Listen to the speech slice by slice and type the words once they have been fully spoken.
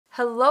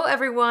Hello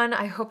everyone,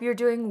 I hope you're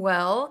doing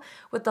well.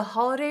 With the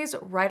holidays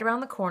right around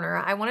the corner,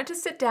 I wanted to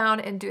sit down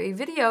and do a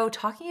video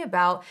talking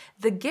about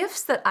the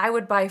gifts that I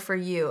would buy for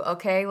you,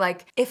 okay?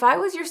 Like, if I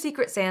was your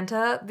Secret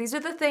Santa, these are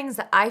the things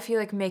that I feel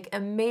like make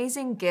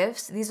amazing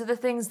gifts. These are the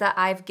things that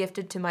I've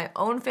gifted to my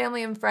own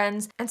family and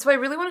friends. And so I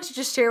really wanted to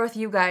just share with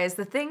you guys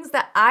the things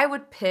that I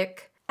would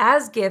pick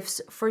as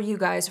gifts for you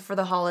guys for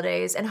the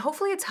holidays, and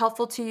hopefully it's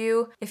helpful to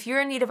you if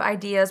you're in need of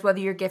ideas, whether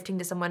you're gifting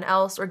to someone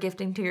else or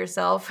gifting to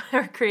yourself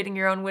or creating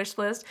your own wish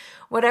list,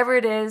 whatever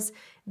it is.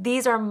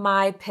 These are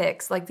my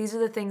picks. Like, these are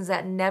the things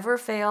that never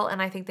fail,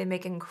 and I think they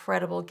make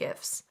incredible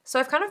gifts. So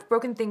I've kind of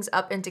broken things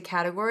up into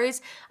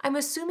categories. I'm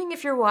assuming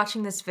if you're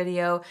watching this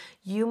video,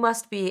 you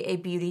must be a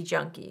beauty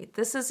junkie.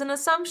 This is an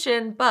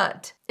assumption,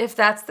 but if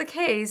that's the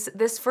case,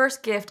 this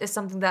first gift is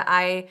something that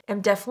I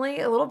am definitely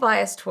a little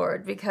biased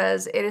toward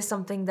because it is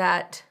something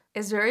that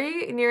is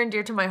very near and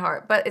dear to my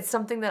heart, but it's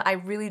something that I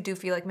really do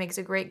feel like makes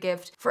a great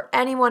gift for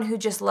anyone who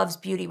just loves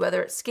beauty,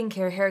 whether it's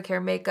skincare, hair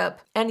care,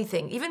 makeup,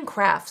 anything, even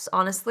crafts,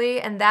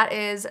 honestly. And that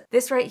is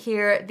this right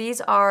here.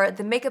 These are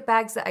the makeup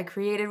bags that I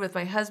created with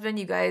my husband.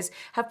 You guys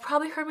have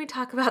probably heard me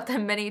talk about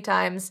them many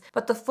times,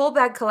 but the full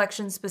bag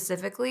collection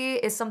specifically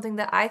is something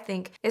that I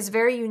think is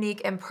very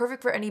unique and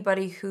perfect for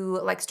anybody who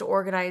likes to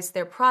organize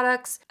their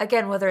products.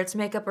 Again, whether it's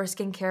makeup or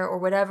skincare or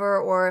whatever,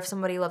 or if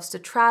somebody loves to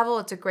travel,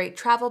 it's a great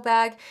travel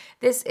bag.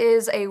 This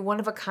is a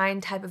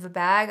one-of-a-kind type of a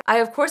bag. I,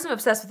 of course, am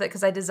obsessed with it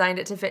because I designed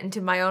it to fit into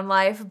my own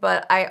life,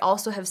 but I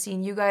also have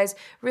seen you guys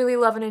really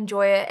love and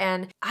enjoy it,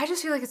 and I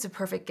just feel like it's a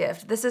perfect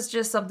gift. This is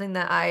just something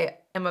that I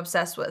am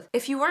obsessed with.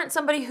 If you weren't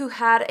somebody who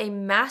had a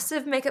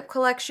massive makeup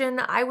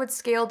collection, I would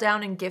scale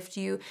down and gift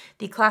you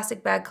the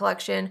classic bag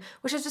collection,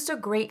 which is just a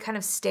great kind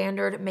of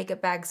standard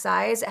makeup bag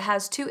size. It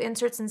has 2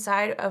 inserts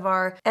inside of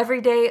our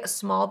everyday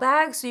small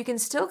bag, so you can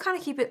still kind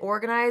of keep it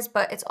organized,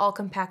 but it's all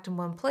compact in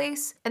one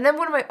place. And then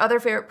one of my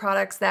other favorite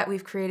products that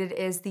we've created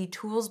is the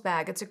tools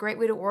bag. It's a great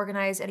way to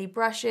organize any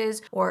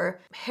brushes or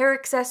hair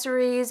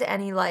accessories,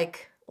 any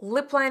like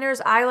lip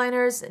liners,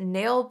 eyeliners,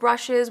 nail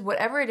brushes,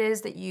 whatever it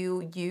is that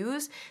you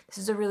use. This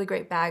is a really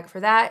great bag for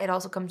that. It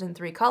also comes in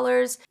 3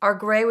 colors. Our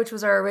gray, which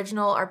was our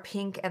original, our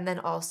pink, and then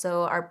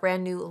also our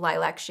brand new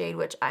lilac shade,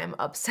 which I'm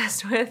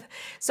obsessed with.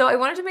 So I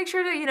wanted to make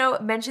sure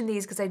to, mention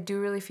these because I do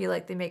really feel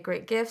like they make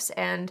great gifts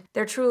and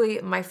they're truly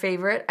my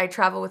favorite. I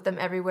travel with them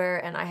everywhere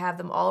and I have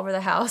them all over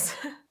the house.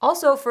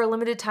 Also, for a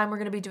limited time, we're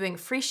gonna be doing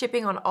free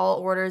shipping on all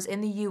orders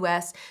in the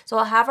US. So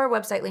I'll have our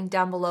website linked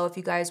down below if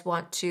you guys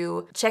want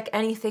to check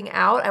anything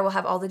out. I will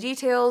have all the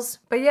details.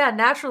 But yeah,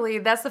 naturally,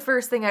 that's the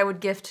first thing I would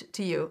gift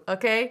to you,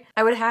 okay?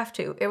 I would have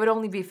to. It would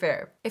only be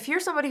fair. If you're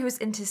somebody who's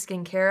into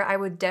skincare, I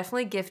would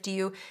definitely gift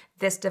you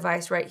this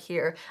device right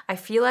here. I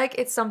feel like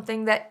it's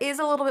something that is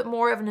a little bit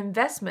more of an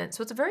investment,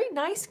 so it's a very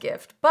nice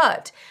gift,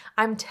 but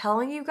I'm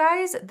telling you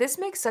guys, this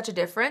makes such a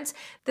difference.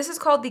 This is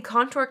called the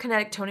Contour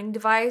Kinetic Toning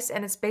Device,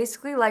 and it's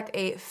basically like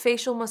a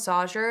facial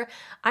massager.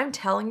 I'm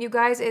telling you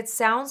guys, it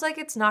sounds like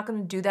it's not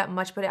gonna do that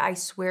much, but I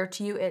swear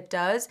to you, it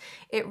does.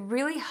 It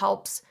really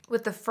helps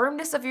with the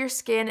firmness of your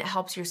skin. It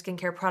helps your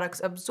skincare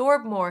products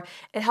absorb more.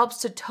 It helps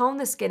to tone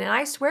the skin. And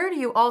I swear to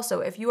you also,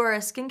 if you are a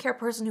skincare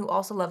person who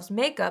also loves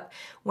makeup,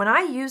 when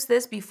I use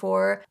this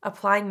before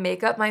applying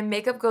makeup, my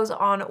makeup goes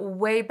on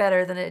way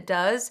better than it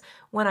does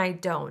when I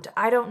don't.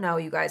 I don't know,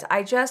 you guys.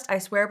 I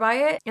swear by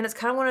it. And it's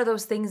kind of one of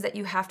those things that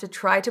you have to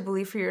try to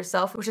believe for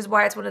yourself, which is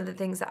why it's one of the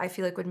things that I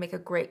feel like would make a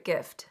great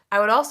gift. I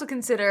would also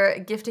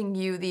consider gifting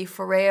you the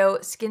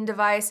Foreo skin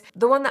device.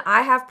 The one that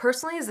I have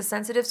personally is the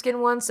sensitive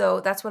skin one,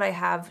 so that's what I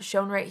have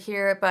shown right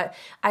here, but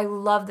I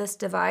love this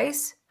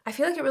device. I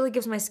feel like it really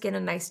gives my skin a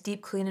nice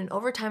deep clean, and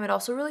over time it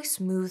also really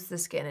smooths the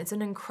skin. It's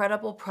an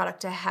incredible product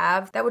to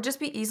have that would just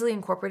be easily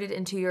incorporated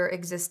into your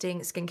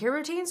existing skincare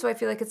routine, so I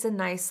feel like it's a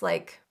nice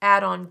like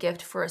add-on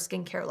gift for a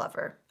skincare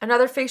lover.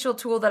 Another facial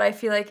tool that I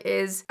feel like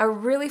is a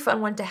really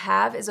fun one to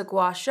have is a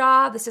gua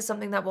sha. This is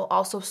something that will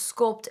also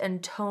sculpt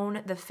and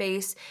tone the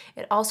face.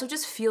 It also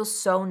just feels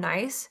so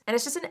nice, and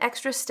it's just an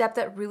extra step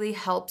that really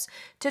helps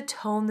to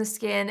tone the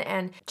skin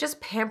and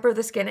just pamper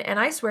the skin, and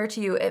I swear to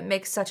you, it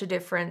makes such a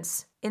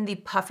difference in the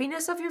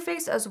puffiness of your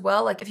face as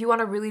well. Like if you want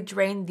to really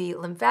drain the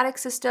lymphatic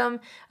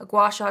system, a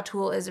gua sha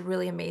tool is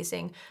really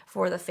amazing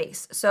for the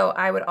face. So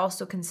I would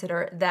also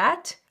consider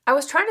that. I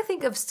was trying to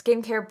think of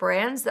skincare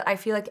brands that I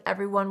feel like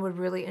everyone would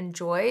really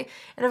enjoy.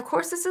 And of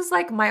course, this is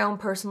like my own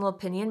personal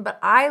opinion, but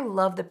I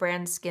love the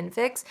brand Skin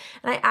Fix.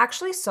 And I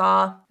actually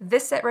saw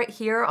this set right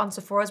here on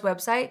Sephora's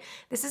website.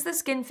 This is the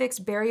Skin Fix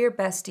Barrier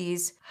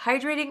Besties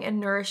Hydrating and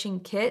Nourishing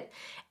Kit.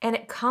 And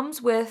it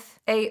comes with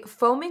a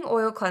foaming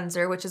oil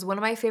cleanser, which is one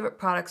of my favorite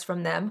products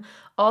from them.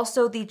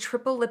 Also the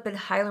triple lipid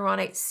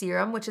hyaluronate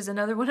serum, which is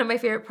another one of my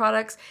favorite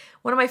products.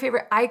 One of my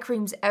favorite eye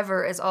creams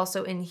ever is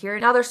also in here.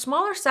 Now they're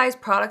smaller size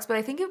products, but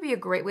I think it would be a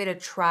great way to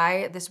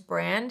try this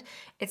brand.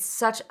 It's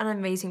such an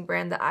amazing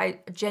brand that I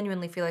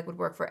genuinely feel like would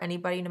work for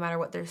anybody, no matter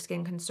what their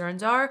skin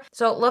concerns are.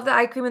 So love the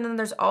eye cream. And then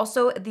there's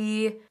also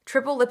the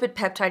triple lipid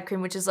peptide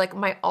cream, which is like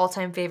my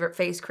all-time favorite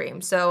face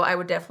cream. So I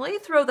would definitely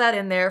throw that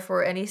in there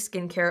for any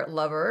skincare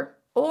lover.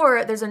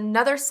 Or there's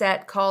another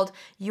set called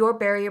Your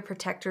Barrier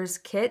Protectors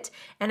Kit,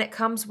 and it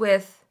comes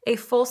with a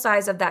full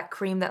size of that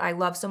cream that I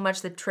love so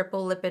much, the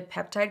triple lipid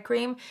peptide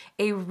cream,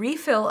 a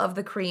refill of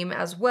the cream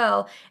as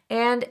well,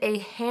 and a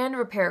hand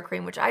repair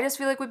cream, which I just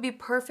feel like would be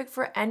perfect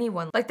for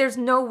anyone. Like there's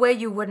no way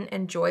you wouldn't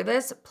enjoy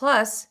this.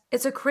 Plus,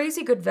 it's a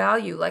crazy good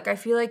value. Like I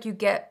feel like you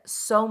get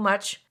so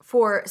much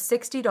for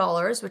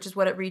 $60, which is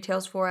what it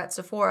retails for at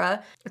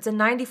Sephora. It's a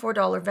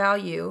 $94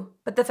 value,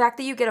 but the fact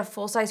that you get a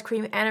full-size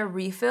cream and a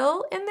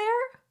refill in there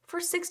for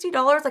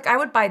 $60, like I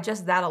would buy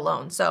just that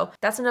alone. So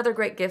that's another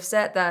great gift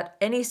set that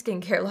any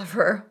skincare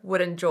lover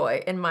would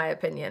enjoy, in my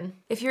opinion.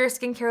 If you're a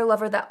skincare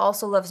lover that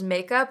also loves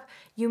makeup,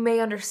 you may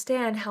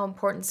understand how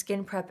important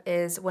skin prep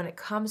is when it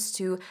comes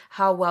to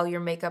how well your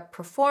makeup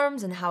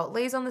performs and how it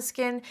lays on the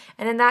skin.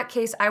 And in that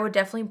case, I would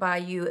definitely buy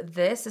you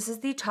this. This is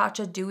the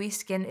Tatcha Dewy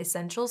Skin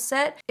Essentials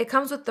set. It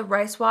comes with the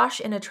rice wash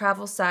in a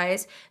travel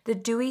size, the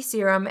dewy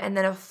serum, and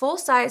then a full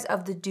size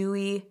of the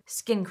dewy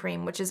skin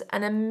cream, which is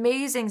an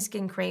amazing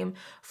skin cream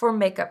for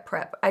makeup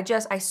prep.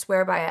 I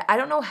swear by it. I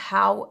don't know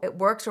how it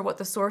works or what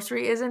the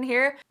sorcery is in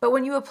here, but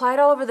when you apply it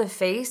all over the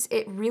face,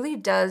 it really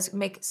does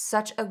make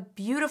such a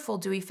beautiful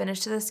dewy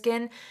finish to the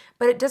skin,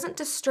 but it doesn't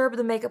disturb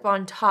the makeup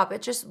on top.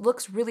 It just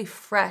looks really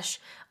fresh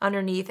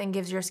underneath and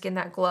gives your skin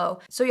that glow.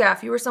 So yeah,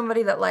 if you were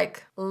somebody that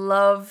like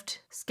loved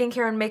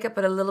skincare and makeup,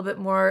 but a little bit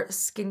more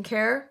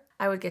skincare,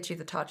 I would get you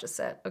the Tatcha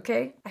set,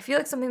 okay? I feel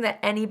like something that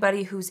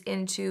anybody who's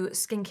into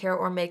skincare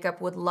or makeup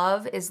would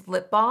love is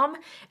lip balm,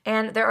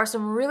 and there are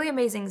some really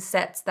amazing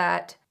sets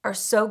that are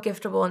so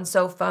giftable and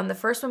so fun. The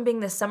first one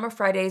being the Summer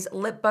Fridays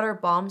Lip Butter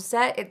Balm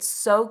set. It's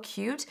so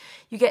cute.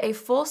 You get a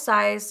full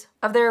size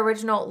of their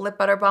original lip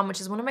butter balm,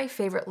 which is one of my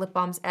favorite lip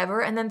balms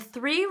ever, and then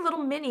 3 little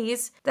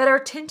minis that are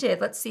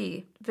tinted. Let's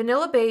see,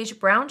 vanilla beige,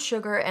 brown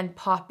sugar, and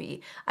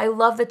poppy. I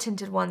love the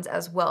tinted ones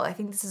as well. I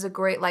think this is a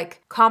great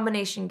like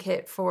combination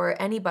kit for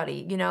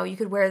anybody. You know, you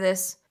could wear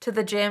this to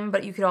the gym,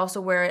 but you could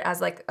also wear it as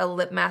like a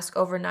lip mask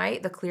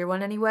overnight, the clear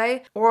one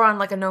anyway, or on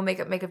like a no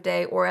makeup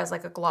day, or as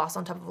like a gloss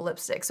on top of a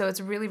lipstick. So it's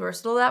really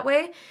versatile that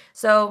way.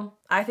 So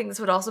I think this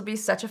would also be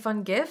such a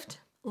fun gift.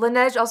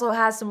 Laneige also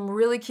has some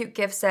really cute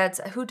gift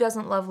sets. Who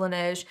doesn't love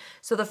Laneige?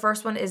 So the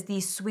first one is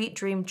the Sweet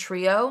Dream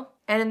Trio.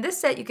 And in this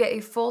set, you get a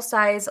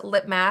full-size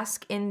lip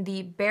mask in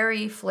the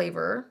berry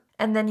flavor.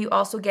 And then you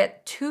also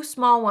get 2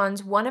 small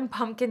ones, one in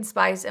pumpkin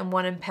spice and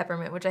one in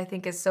peppermint, which I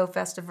think is so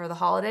festive for the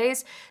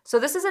holidays. So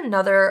this is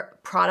another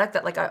product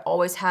that like I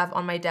always have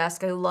on my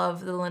desk. I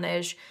love the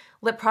Laneige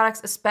lip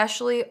products,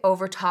 especially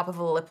over top of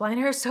a lip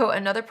liner. So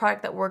another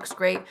product that works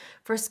great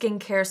for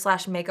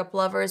skincare / makeup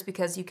lovers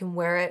because you can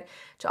wear it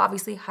to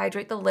obviously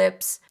hydrate the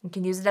lips. You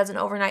can use it as an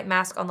overnight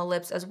mask on the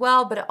lips as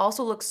well, but it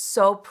also looks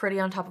so pretty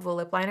on top of a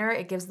lip liner.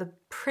 It gives the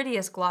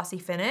prettiest glossy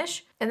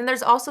finish. And then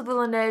there's also the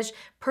Laneige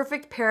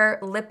Perfect Pair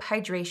Lip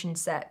Hydration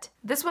Set.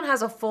 This one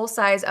has a full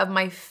size of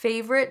my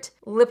favorite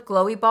lip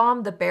glowy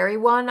balm, the berry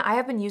one. I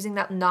have been using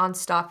that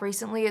nonstop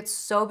recently. It's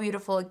so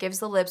beautiful. It gives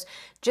the lips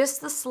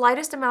just the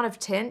slightest amount of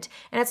tint,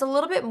 and it's a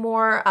little bit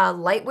more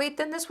lightweight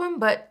than this one,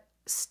 but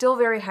still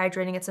very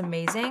hydrating. It's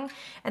amazing.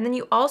 And then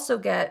you also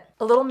get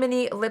a little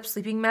mini lip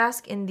sleeping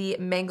mask in the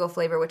mango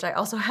flavor, which I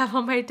also have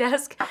on my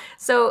desk.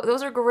 So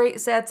those are great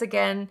sets.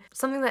 Again,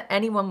 something that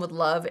anyone would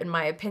love in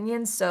my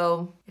opinion.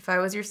 So if I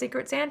was your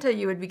Secret Santa,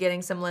 you would be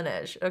getting some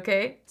Laneige,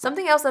 okay?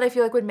 Something else that I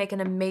feel like would make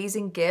an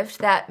amazing gift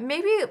that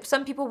maybe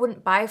some people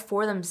wouldn't buy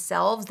for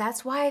themselves.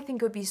 That's why I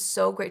think it would be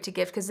so great to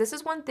gift, because this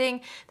is one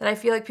thing that I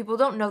feel like people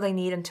don't know they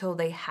need until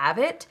they have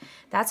it.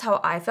 That's how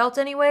I felt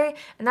anyway.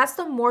 And that's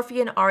the Morphe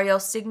and Ariel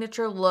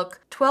Signature Look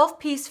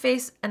 12-piece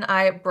face and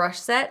eye brush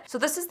set. So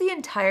this is the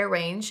entire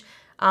range.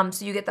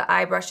 So you get the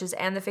eye brushes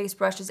and the face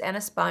brushes and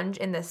a sponge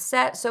in this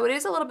set. So it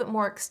is a little bit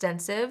more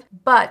extensive,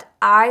 but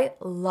I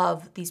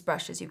love these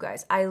brushes, you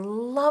guys. I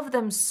love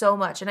them so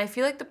much. And I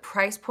feel like the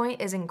price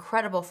point is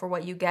incredible for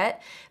what you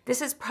get.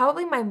 This is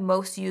probably my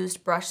most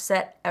used brush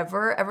set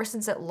ever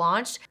since it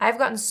launched. I've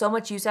gotten so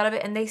much use out of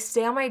it and they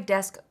stay on my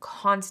desk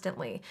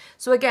constantly.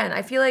 So again,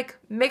 I feel like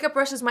makeup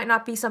brushes might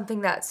not be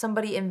something that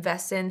somebody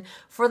invests in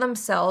for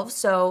themselves.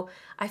 So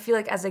I feel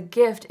like as a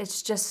gift,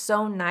 it's just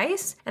so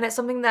nice. And it's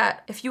something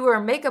that if you were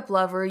a makeup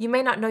lover, you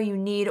may not know you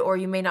need, or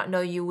you may not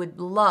know you would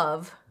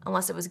love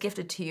unless it was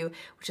gifted to you,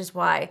 which is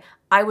why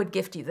I would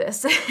gift you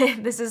this.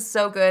 This is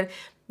so good.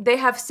 They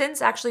have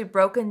since actually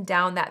broken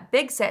down that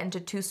big set into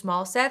 2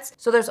 small sets.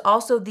 So there's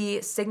also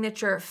the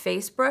signature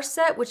face brush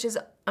set, which is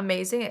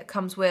amazing. It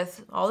comes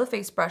with all the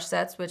face brush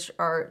sets, which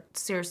are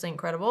seriously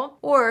incredible.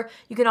 Or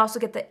you can also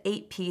get the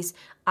 8-piece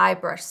eye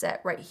brush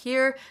set right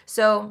here.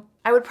 So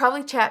I would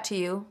probably chat to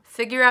you,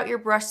 figure out your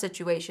brush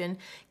situation,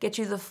 get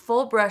you the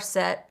full brush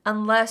set.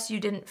 Unless you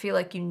didn't feel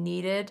like you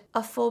needed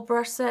a full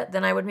brush set,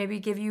 then I would maybe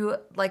give you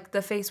like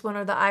the face one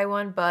or the eye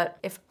one. But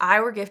if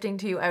I were gifting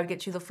to you, I would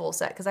get you the full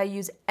set because I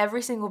use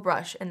every single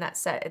brush in that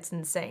set. It's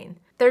insane.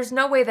 There's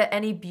no way that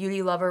any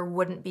beauty lover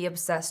wouldn't be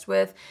obsessed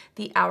with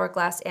the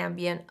Hourglass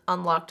Ambient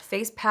Unlocked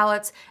Face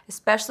Palettes,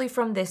 especially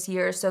from this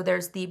year. So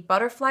there's the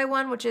butterfly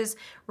one, which is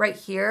right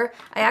here.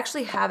 I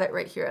actually have it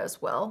right here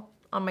as well.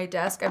 on my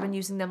desk. I've been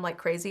using them like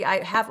crazy.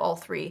 I have all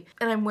three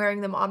and I'm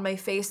wearing them on my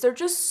face. They're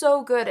just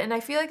so good. And I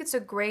feel like it's a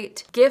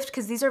great gift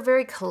because these are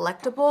very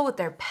collectible with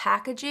their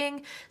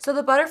packaging. So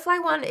the butterfly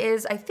one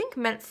is, I think,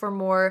 meant for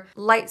more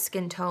light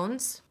skin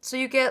tones. So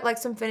you get like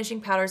some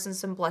finishing powders and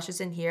some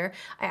blushes in here.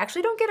 I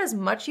actually don't get as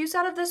much use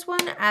out of this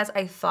one as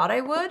I thought I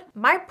would.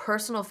 My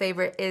personal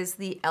favorite is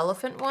the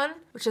elephant one,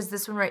 which is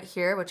this one right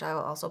here, which I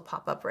will also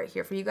pop up right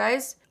here for you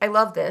guys. I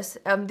love this.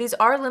 These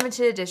are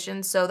limited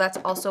editions, so that's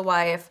also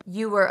why if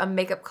you were a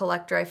makeup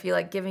collector, I feel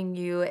like giving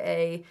you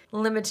a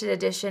limited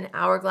edition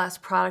Hourglass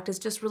product is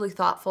just really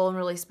thoughtful and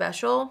really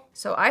special.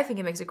 So I think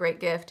it makes a great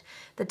gift.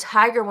 The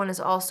tiger one is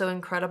also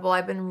incredible.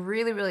 I've been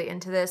really, really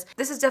into this.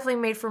 This is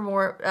definitely made for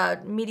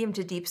more medium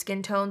to deep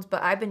skin tones,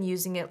 but I've been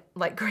using it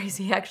like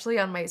crazy actually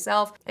on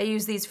myself. I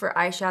use these for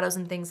eyeshadows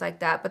and things like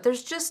that, but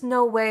there's just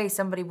no way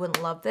somebody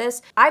wouldn't love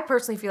this. I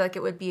personally feel like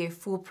it would be a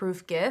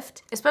foolproof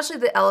gift, especially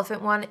the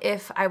elephant one.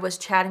 If I was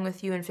chatting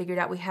with you and figured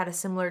out we had a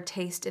similar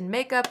taste in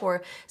makeup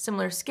or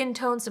similar skin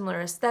tone,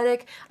 similar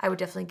aesthetic, I would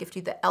definitely gift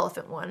you the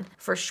elephant one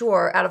for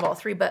sure out of all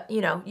three. But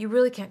you know, you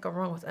really can't go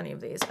wrong with any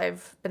of these.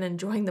 I've been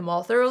enjoying them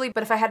all thoroughly,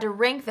 but if I had to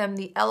rank them,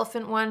 the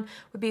elephant one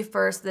would be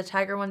first, the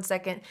tiger one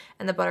second,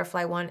 and the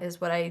butterfly one is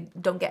what I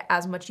don't get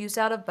as much use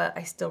out of, but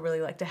I still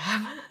really like to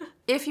have.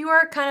 If you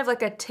are kind of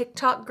like a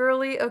TikTok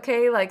girly,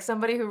 okay, like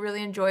somebody who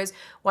really enjoys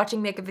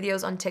watching makeup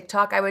videos on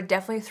TikTok, I would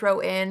definitely throw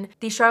in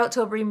the Charlotte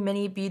Tilbury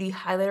Mini Beauty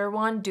Highlighter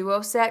Wand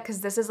Duo Set,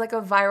 because this is like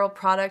a viral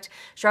product.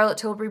 Charlotte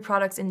Tilbury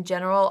products in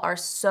general are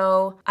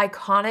so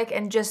iconic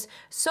and just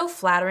so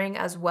flattering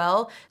as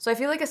well. So I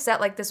feel like a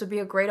set like this would be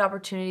a great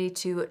opportunity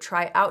to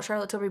try out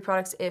Charlotte Tilbury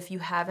products if you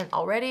haven't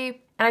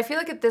already. And I feel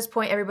like at this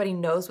point, everybody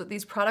knows what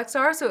these products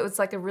are, so it was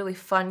like a really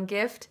fun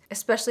gift,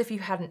 especially if you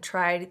hadn't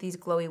tried these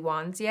glowy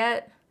wands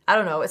yet. I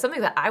don't know, it's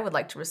something that I would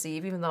like to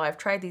receive, even though I've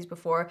tried these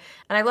before.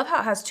 And I love how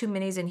it has two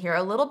minis in here.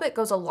 A little bit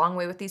goes a long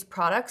way with these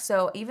products,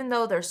 so even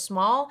though they're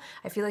small,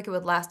 I feel like it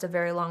would last a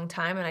very long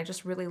time, and I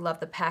just really love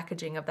the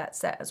packaging of that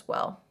set as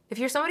well. If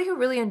you're somebody who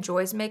really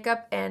enjoys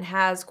makeup and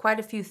has quite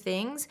a few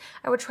things,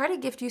 I would try to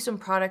gift you some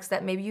products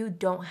that maybe you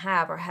don't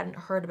have or hadn't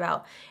heard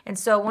about. And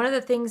so one of the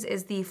things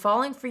is the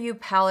Falling For You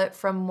palette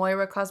from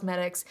Moira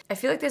Cosmetics. I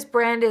feel like this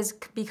brand is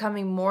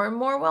becoming more and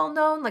more well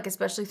known, like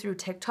especially through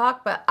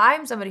TikTok, but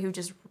I'm somebody who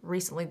just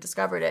recently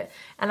discovered it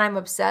and I'm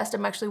obsessed.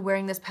 I'm actually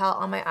wearing this palette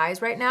on my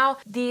eyes right now.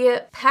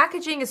 The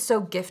packaging is so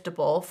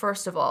giftable,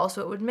 first of all,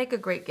 so it would make a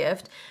great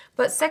gift.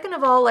 But second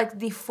of all, like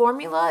the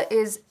formula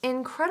is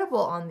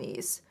incredible on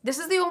these. This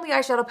is the only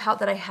eyeshadow palette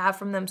that I have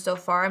from them so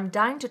far. I'm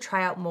dying to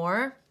try out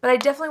more, but I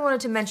definitely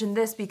wanted to mention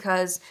this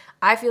because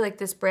I feel like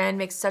this brand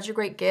makes such a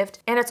great gift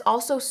and it's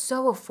also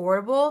so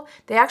affordable.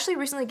 They actually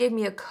recently gave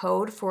me a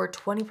code for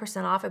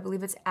 20% off. I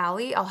believe it's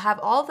Allie. I'll have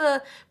all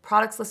the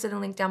products listed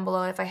and linked down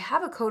below. And if I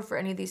have a code for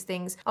any of these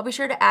things, I'll be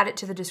sure to add it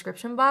to the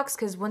description box,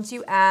 because once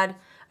you add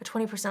a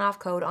 20% off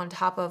code on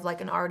top of like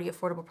an already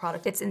affordable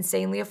product, it's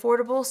insanely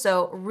affordable.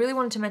 So really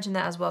wanted to mention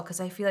that as well, because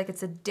I feel like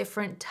it's a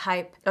different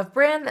type of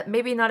brand that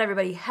maybe not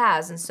everybody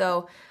has. And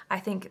so I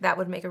think that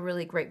would make a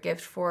really great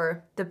gift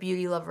for the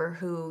beauty lover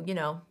who, you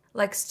know,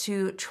 likes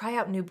to try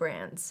out new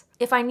brands.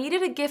 If I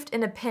needed a gift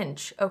in a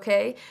pinch,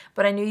 okay,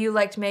 but I knew you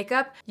liked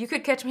makeup, you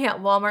could catch me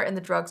at Walmart in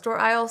the drugstore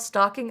aisle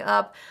stocking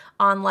up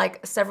on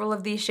like several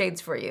of these shades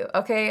for you,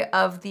 okay,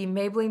 of the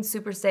Maybelline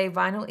Super Stay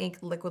Vinyl Ink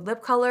Liquid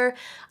Lip Color.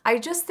 I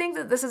just think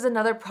that this is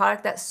another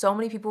product that so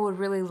many people would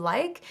really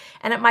like,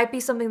 and it might be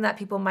something that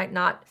people might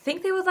not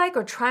think they would like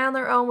or try on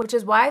their own, which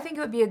is why I think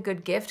it would be a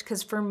good gift,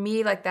 because for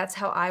me, like that's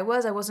how I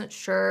was. I wasn't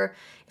sure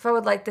if I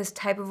would like this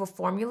type of a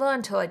formula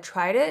until I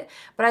tried it,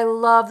 but I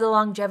love the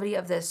longevity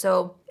of this.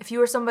 So if you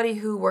were somebody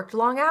who worked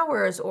long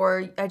hours,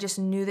 or I just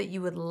knew that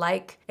you would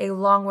like a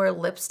long wear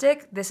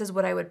lipstick, this is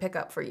what I would pick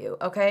up for you,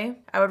 okay?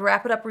 I would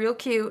wrap it up real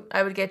cute.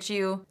 I would get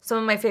you some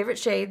of my favorite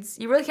shades.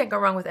 You really can't go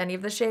wrong with any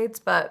of the shades,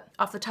 but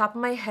off the top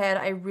of my head,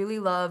 I really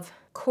love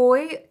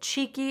Coy,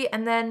 Cheeky,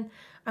 and then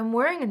I'm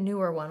wearing a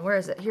newer one. Where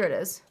is it? Here it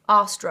is.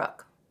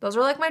 Awestruck. Those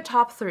are like my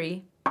top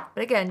three.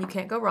 But again, you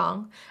can't go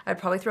wrong. I'd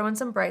probably throw in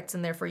some brights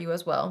in there for you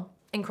as well.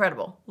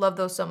 Incredible. Love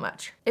those so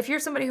much. If you're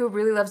somebody who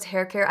really loves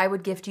hair care, I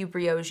would gift you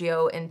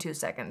Briogeo in 2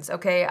 seconds,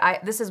 okay?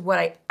 This is what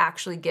I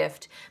actually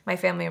gift my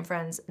family and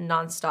friends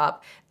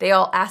nonstop. They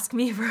all ask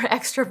me for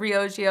extra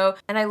Briogeo,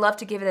 and I love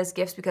to give it as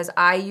gifts because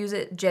I use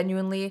it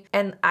genuinely,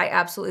 and I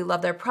absolutely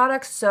love their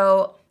products.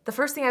 So the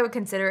first thing I would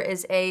consider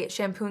is a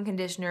shampoo and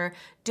conditioner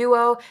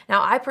duo.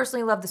 Now, I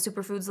personally love the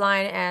Superfoods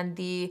line, and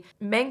the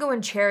mango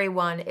and cherry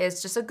one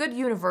is just a good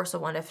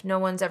universal one if no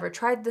one's ever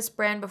tried this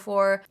brand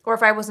before, or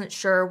if I wasn't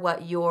sure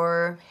what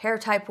your hair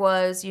type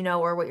was, you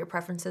know, or what your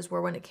preferences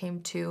were when it came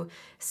to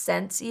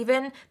scents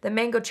even. The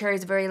mango cherry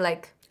is very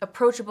like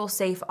approachable,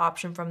 safe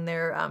option from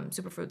their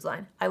Superfoods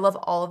line. I love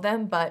all of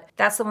them, but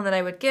that's the one that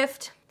I would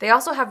gift. They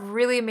also have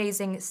really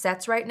amazing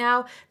sets right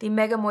now. The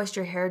Mega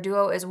Moisture Hair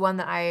Duo is one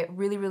that I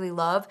really, really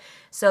love.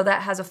 So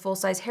that has a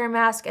full-size hair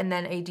mask and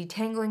then a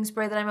detangling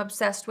spray that I'm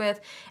obsessed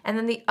with. And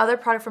then the other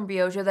product from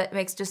Briogeo that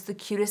makes just the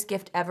cutest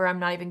gift ever, I'm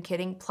not even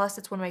kidding. Plus,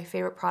 it's one of my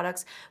favorite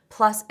products.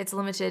 Plus, it's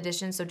limited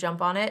edition, so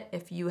jump on it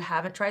if you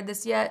haven't tried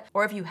this yet.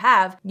 Or if you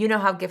have, you know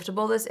how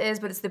giftable this is,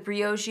 but it's the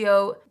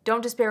Briogeo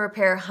Don't Despair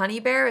Repair Honey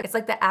Bear. It's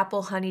like the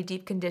apple honey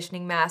deep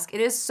conditioning mask. It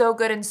is so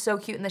good and so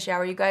cute in the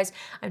shower, you guys.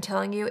 I'm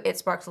telling you, it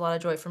sparks a lot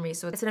of joy for me.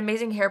 So it's an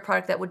amazing hair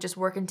product that would just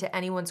work into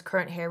anyone's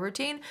current hair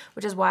routine,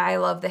 which is why I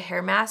love the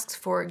hair masks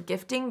for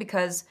gifting,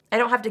 because I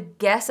don't have to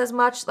guess as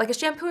much. Like a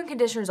shampoo and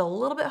conditioner is a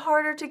little bit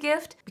harder to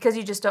gift because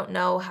you just don't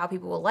know how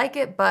people will like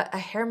it, but a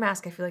hair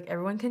mask I feel like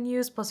everyone can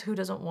use, plus who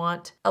doesn't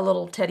want a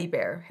little teddy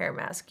bear hair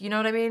mask, you know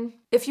what I mean?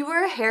 If you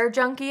were a hair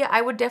junkie,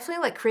 I would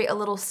definitely like create a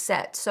little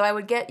set. So I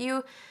would get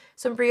you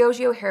some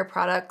Briogeo hair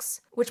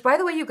products, which by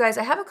the way, you guys,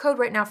 I have a code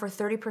right now for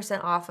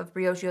 30% off of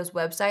Briogeo's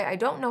website. I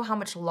don't know how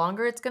much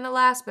longer it's gonna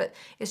last, but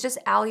it's just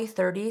Allie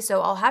 30.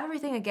 So I'll have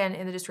everything again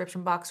in the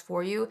description box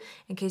for you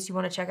in case you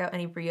wanna check out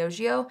any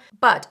Briogeo.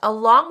 But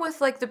along with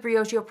like the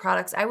Briogeo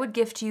products, I would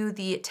gift you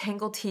the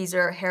Tangle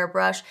Teaser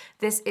hairbrush.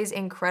 This is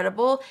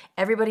incredible.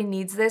 Everybody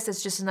needs this.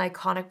 It's just an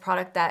iconic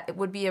product that it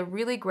would be a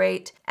really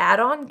great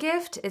add-on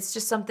gift. It's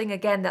just something,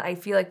 again, that I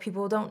feel like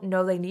people don't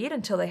know they need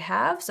until they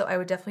have. So I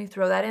would definitely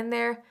throw that in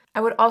there. I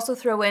would also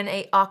throw in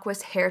a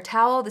Aquas hair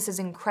towel. This is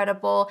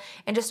incredible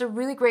and just a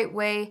really great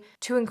way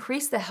to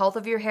increase the health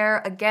of your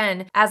hair,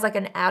 again, as like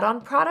an add-on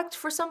product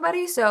for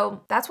somebody.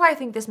 So that's why I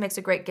think this makes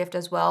a great gift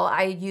as well.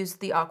 I use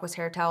the Aquas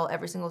hair towel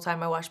every single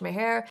time I wash my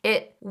hair.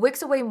 It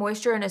wicks away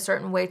moisture in a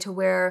certain way to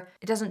where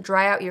it doesn't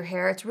dry out your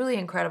hair. It's really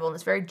incredible and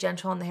it's very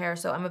gentle on the hair,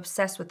 so I'm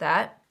obsessed with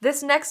that.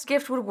 This next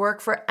gift would work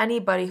for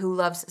anybody who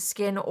loves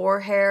skin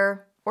or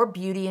hair or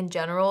beauty in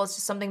general. It's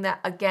just something that,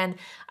 again,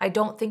 I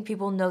don't think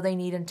people know they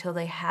need until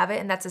they have it,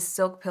 and that's a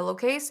silk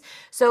pillowcase.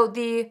 So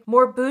the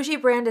more bougie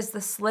brand is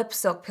the Slip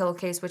Silk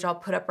pillowcase, which I'll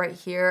put up right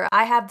here.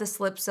 I have the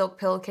Slip Silk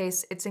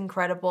pillowcase. It's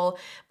incredible,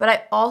 but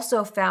I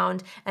also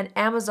found an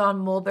Amazon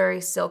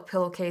Mulberry Silk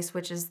pillowcase,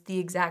 which is the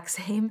exact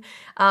same.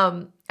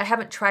 I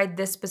haven't tried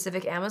this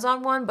specific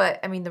Amazon one, but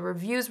I mean, the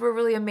reviews were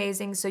really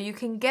amazing. So you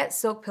can get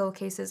silk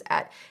pillowcases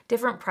at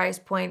different price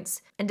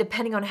points. And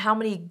depending on how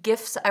many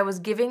gifts I was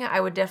giving, I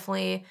would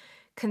definitely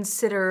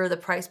consider the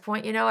price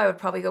point, you know. I would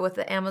probably go with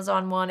the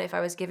Amazon one if I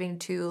was giving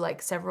to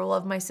like several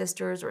of my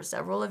sisters or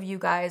several of you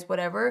guys,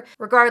 whatever.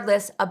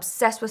 Regardless,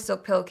 obsessed with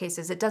silk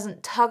pillowcases. It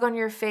doesn't tug on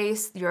your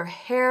face. Your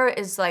hair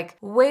is like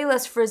way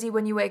less frizzy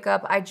when you wake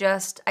up. I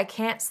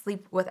can't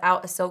sleep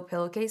without a silk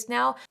pillowcase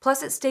now.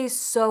 Plus it stays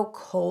so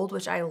cold,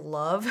 which I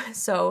love.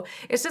 So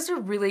it's just a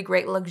really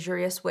great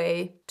luxurious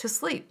way to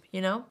sleep, you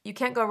know? You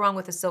can't go wrong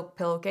with a silk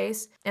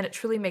pillowcase, and it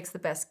truly makes the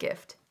best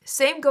gift.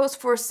 Same goes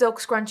for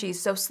silk scrunchies.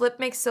 So Slip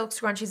makes silk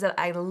scrunchies that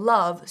I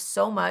love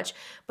so much,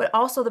 but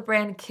also the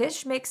brand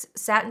Kish makes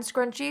satin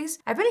scrunchies.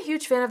 I've been a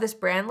huge fan of this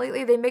brand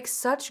lately. They make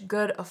such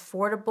good,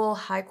 affordable,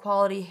 high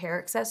quality hair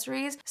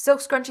accessories. Silk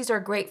scrunchies are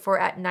great for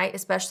at night,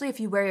 especially if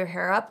you wear your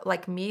hair up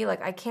like me.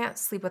 Like I can't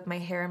sleep with my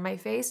hair in my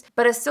face,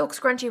 but a silk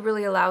scrunchie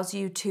really allows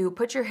you to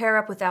put your hair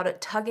up without it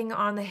tugging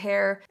on the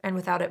hair and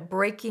without it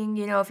breaking,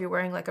 you know, if you're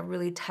wearing like a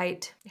really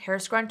tight hair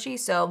scrunchie.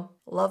 So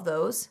love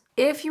those.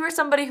 If you were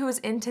somebody who is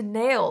into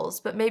nails,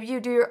 but maybe you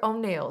do your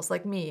own nails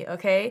like me,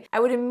 okay? I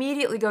would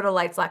immediately go to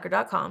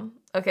lightslacker.com,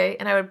 okay?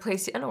 And I would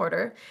place an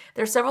order.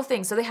 There's several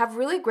things. So they have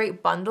really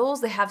great bundles.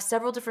 They have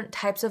several different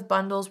types of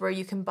bundles where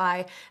you can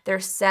buy their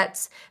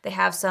sets. They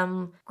have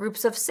some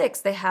groups of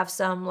 6. They have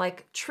some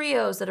like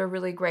trios that are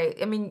really great.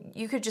 I mean,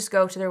 you could just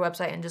go to their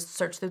website and just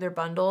search through their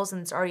bundles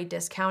and it's already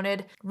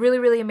discounted. Really,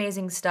 really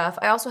amazing stuff.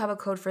 I also have a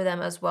code for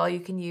them as well. You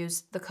can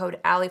use the code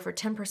Allie for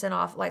 10%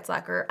 off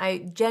Lightslacker.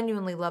 I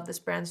genuinely love this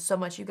brand so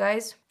much, you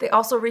guys. They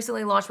also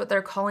recently launched what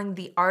they're calling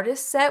the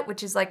artist set,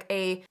 which is like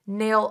a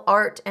nail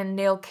art and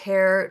nail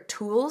care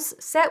tools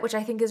set, which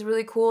I think is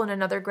really cool and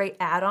another great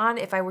add-on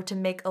if I were to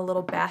make a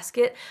little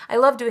basket. I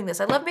love doing this.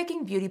 I love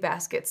making beauty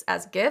baskets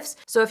as gifts.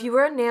 So if you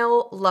were a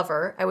nail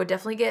lover, I would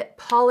definitely get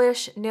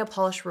polish, nail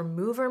polish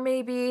remover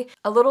maybe,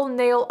 a little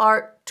nail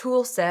art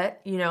tool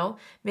set, you know,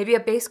 maybe a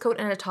base coat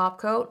and a top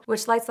coat,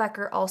 which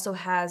Lightslacker also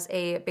has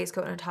a base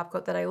coat and a top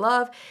coat that I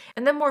love.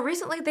 And then more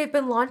recently, they've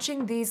been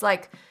launching these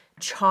like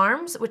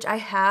charms, which I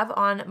have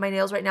on my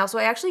nails right now. So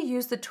I actually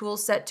used the tool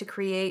set to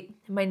create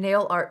my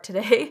nail art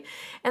today.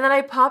 And then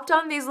I popped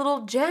on these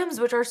little gems,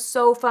 which are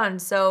so fun.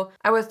 So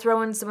I would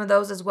throw in some of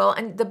those as well.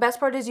 And the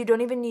best part is you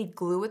don't even need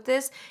glue with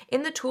this.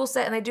 In the tool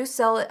set, and I do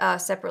sell it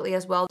separately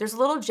as well, there's a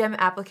little gem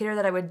applicator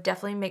that I would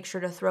definitely make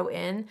sure to throw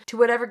in to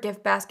whatever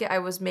gift basket I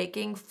was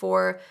making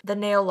for the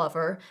nail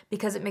lover,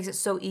 because it makes it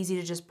so easy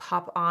to just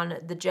pop on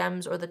the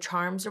gems or the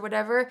charms or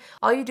whatever.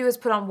 All you do is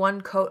put on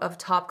one coat of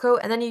top coat,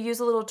 and then you use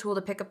a little tool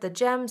to pick up the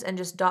gems and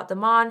just dot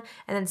them on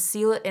and then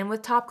seal it in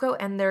with top coat,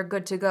 and they're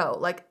good to go.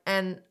 Like, and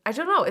and I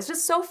don't know, it's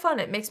just so fun.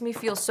 It makes me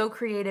feel so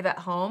creative at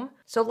home.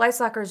 So Light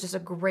Slacker is just a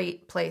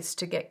great place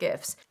to get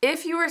gifts.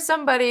 If you are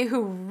somebody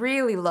who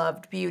really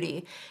loved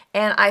beauty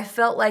and I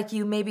felt like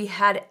you maybe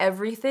had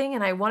everything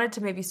and I wanted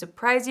to maybe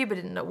surprise you but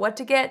didn't know what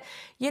to get,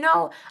 you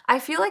know, I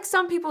feel like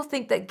some people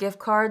think that gift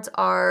cards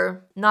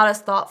are not as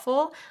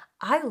thoughtful.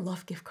 I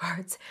love gift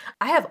cards.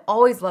 I have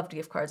always loved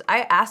gift cards.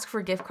 I ask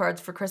for gift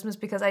cards for Christmas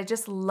because I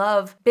just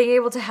love being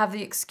able to have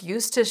the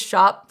excuse to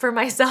shop for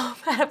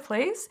myself at a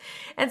place.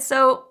 And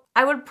so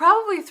I would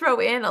probably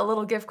throw in a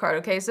little gift card,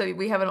 okay? So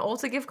we have an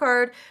Ulta gift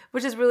card,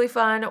 which is really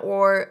fun,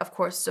 or of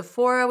course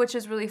Sephora, which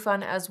is really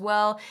fun as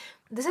well.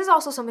 This is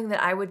also something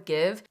that I would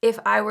give if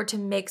I were to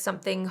make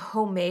something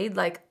homemade,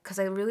 like, because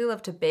I really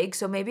love to bake,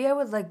 so maybe I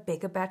would like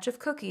bake a batch of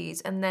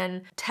cookies and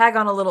then tag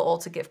on a little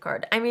Ulta gift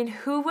card. I mean,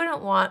 who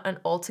wouldn't want an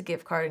Ulta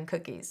gift card and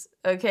cookies,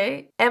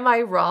 okay? Am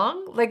I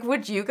wrong? Like,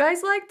 would you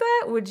guys like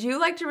that? Would you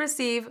like to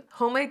receive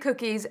homemade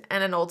cookies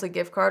and an Ulta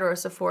gift card or a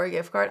Sephora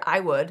gift card?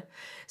 I would.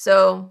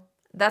 So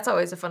that's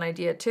always a fun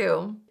idea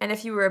too. And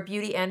if you were a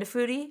beauty and a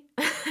foodie,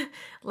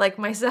 like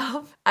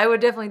myself, I would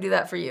definitely do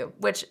that for you,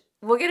 which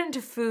we'll get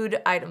into food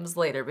items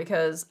later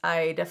because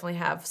I definitely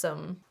have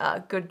some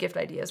good gift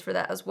ideas for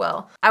that as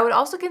well. I would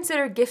also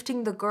consider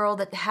gifting the girl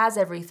that has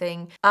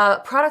everything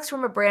products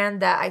from a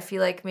brand that I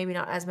feel like maybe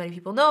not as many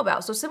people know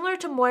about. So similar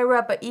to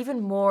Moira, but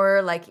even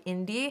more like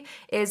indie,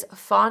 is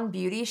Fawn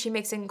Beauty. She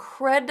makes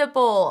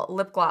incredible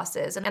lip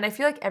glosses, and I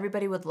feel like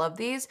everybody would love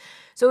these.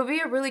 So it would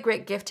be a really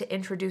great gift to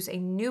introduce a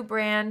new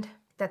brand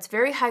that's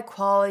very high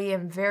quality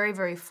and very,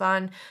 very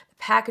fun. The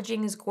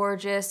packaging is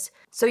gorgeous.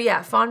 So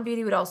yeah, Fawn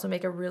Beauty would also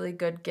make a really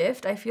good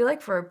gift, I feel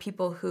like, for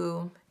people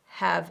who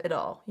have it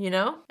all, you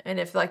know? And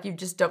if like you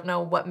just don't know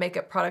what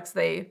makeup products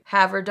they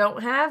have or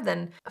don't have,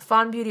 then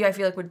Fawn Beauty I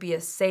feel like would be a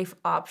safe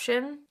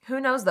option. Who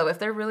knows though, if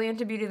they're really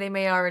into beauty, they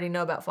may already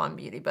know about Fawn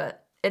Beauty,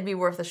 but it'd be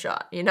worth a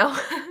shot, you know?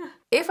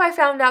 If I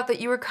found out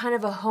that you were kind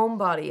of a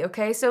homebody,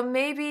 okay? So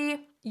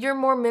maybe you're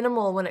more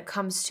minimal when it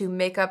comes to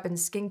makeup and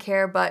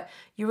skincare, but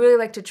you really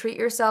like to treat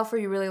yourself or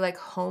you really like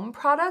home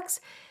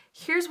products,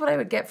 here's what I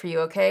would get for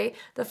you, okay?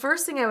 The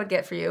first thing I would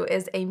get for you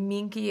is a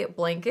Minky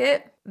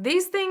blanket.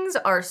 These things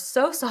are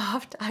so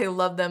soft. I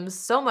love them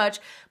so much.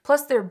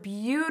 Plus they're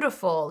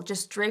beautiful,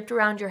 just draped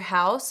around your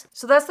house.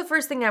 So that's the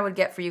first thing I would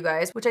get for you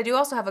guys, which I do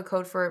also have a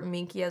code for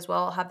Minky as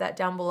well. I'll have that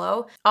down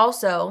below.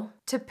 Also,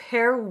 to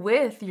pair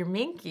with your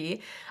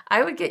Minky,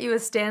 I would get you a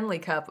Stanley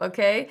cup,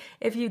 okay?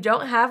 If you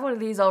don't have one of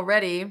these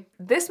already,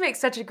 this makes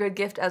such a good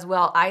gift as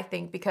well, I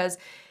think, because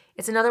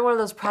it's another one of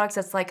those products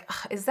that's like,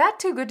 is that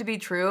too good to be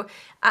true?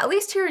 At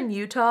least here in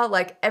Utah,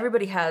 like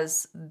everybody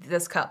has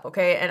this cup,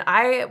 okay? And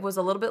I was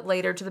a little bit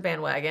later to the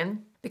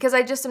bandwagon because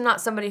I just am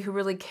not somebody who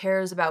really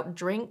cares about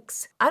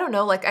drinks. I don't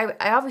know, like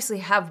I obviously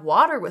have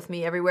water with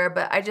me everywhere,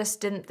 but I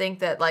just didn't think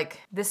that like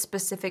this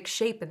specific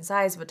shape and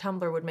size of a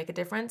tumbler would make a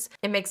difference.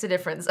 It makes a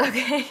difference,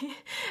 okay?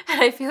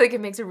 And I feel like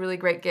it makes a really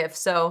great gift.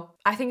 So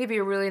I think it'd be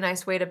a really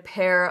nice way to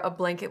pair a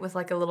blanket with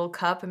like a little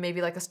cup and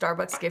maybe like a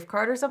Starbucks gift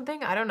card or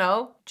something. I don't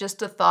know,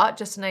 just a thought,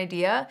 just an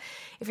idea.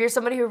 If you're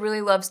somebody who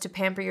really loves to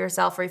pamper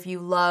yourself or if you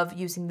love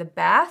using the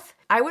bath,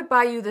 I would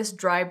buy you this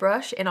dry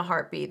brush in a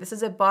heartbeat. This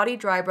is a body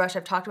dry brush.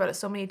 I've talked about it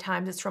so many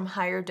times. It's from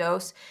Higher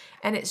Dose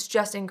and it's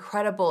just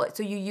incredible.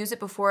 So you use it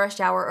before a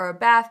shower or a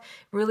bath,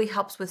 really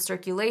helps with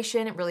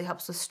circulation. It really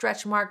helps with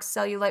stretch marks,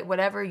 cellulite,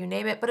 whatever, you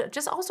name it. But it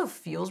just also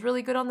feels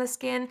really good on the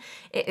skin.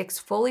 It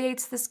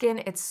exfoliates the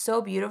skin. It's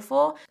so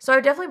beautiful. So I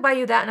would definitely buy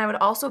you that. And I would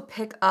also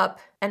pick up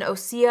an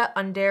Osea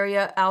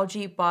Undaria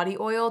algae body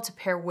oil to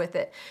pair with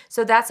it.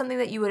 So that's something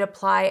that you would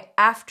apply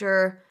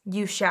after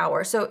you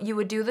shower. So you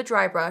would do the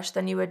dry brush,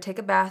 then you would take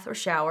a bath or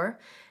shower,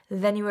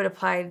 then you would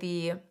apply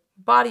the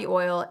body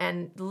oil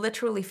and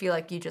literally feel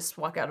like you just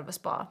walk out of a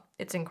spa.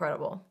 It's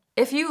incredible.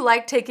 If you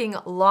like taking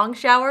long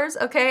showers,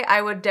 okay,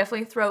 I would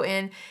definitely throw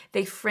in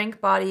the Frank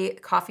Body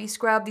Coffee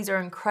Scrub. These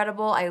are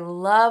incredible. I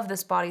love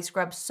this body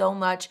scrub so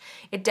much.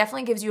 It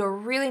definitely gives you a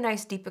really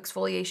nice deep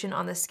exfoliation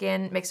on the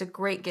skin, makes a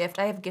great gift.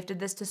 I have gifted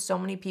this to so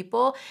many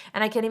people,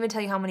 and I can't even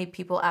tell you how many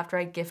people after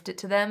I gift it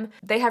to them,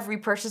 they have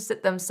repurchased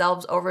it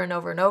themselves over and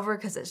over and over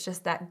because it's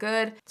just that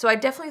good. So I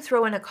definitely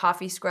throw in a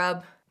coffee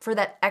scrub for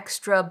that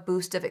extra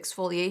boost of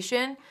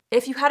exfoliation.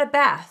 If you had a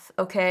bath,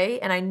 okay,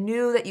 and I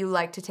knew that you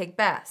like to take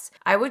baths,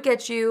 I would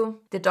get you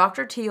the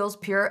Dr. Teal's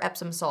Pure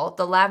Epsom Salt,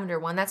 the lavender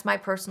one. That's my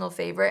personal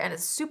favorite and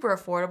it's super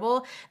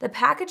affordable. The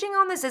packaging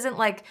on this isn't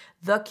like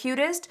the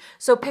cutest,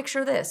 so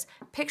picture this.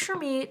 Picture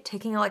me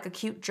taking like a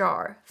cute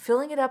jar,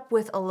 filling it up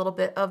with a little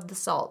bit of the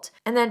salt,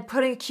 and then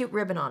putting a cute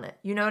ribbon on it.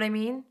 You know what I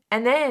mean?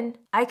 And then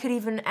I could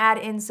even add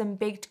in some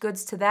baked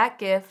goods to that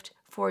gift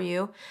for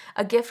you,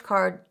 a gift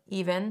card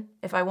even,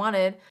 if I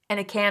wanted, and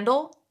a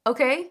candle.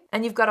 okay?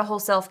 And you've got a whole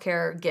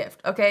self-care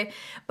gift, okay?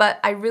 But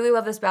I really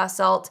love this bath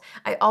salt.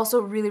 I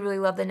also really, really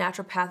love the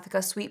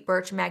Naturopathica Sweet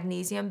Birch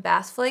Magnesium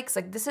Bath Flakes.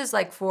 Like this is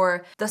like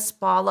for the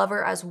spa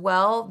lover as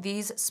well.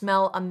 These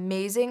smell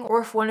amazing.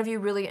 Or if one of you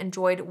really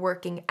enjoyed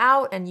working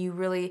out and you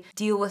really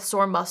deal with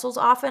sore muscles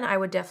often, I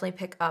would definitely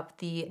pick up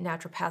the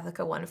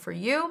Naturopathica one for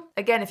you.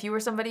 Again, if you were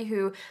somebody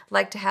who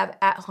liked to have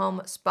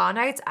at-home spa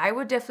nights, I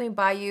would definitely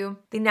buy you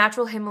the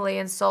Natural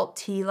Himalayan Salt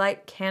Tea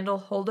Light candle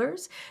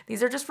holders.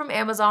 These are just from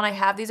Amazon. I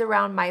have these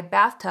around my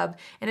bathtub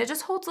and it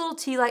just holds little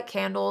tea light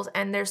candles,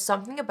 and there's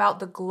something about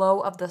the glow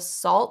of the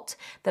salt,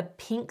 the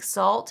pink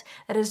salt,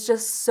 that is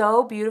just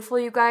so beautiful,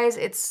 you guys.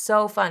 It's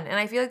so fun. And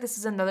I feel like this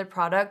is another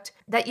product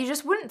that you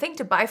just wouldn't think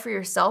to buy for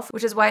yourself,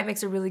 which is why it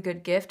makes a really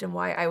good gift and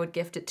why I would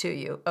gift it to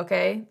you,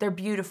 okay? They're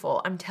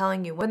beautiful, I'm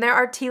telling you. When there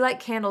are tea light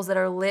candles that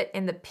are lit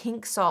in the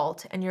pink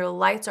salt and your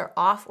lights are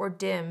off or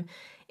dim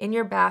in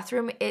your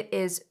bathroom, it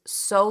is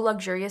so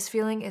luxurious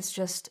feeling. It's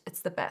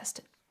the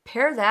best.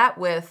 Pair that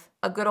with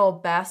a good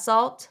old bath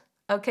salt,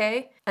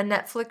 okay? A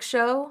Netflix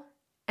show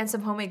and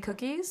some homemade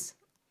cookies.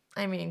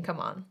 I mean, come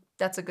on,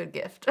 that's a good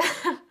gift.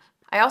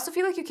 I also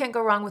feel like you can't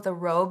go wrong with a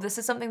robe. This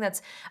is something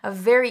that's a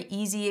very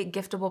easy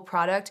giftable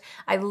product.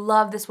 I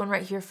love this one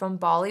right here from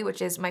Bali,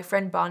 which is my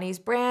friend Bonnie's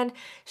brand.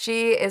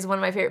 She is one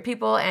of my favorite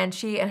people, and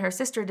she and her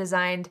sister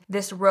designed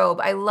this robe.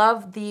 I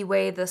love the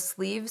way the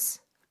sleeves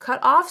cut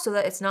off so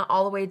that it's not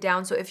all the way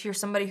down. So if you're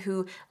somebody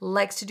who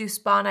likes to do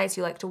spa nights,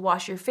 you like to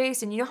wash your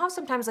face, and you know how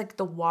sometimes like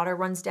the water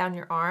runs down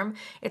your arm,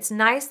 it's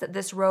nice that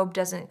this robe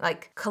doesn't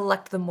like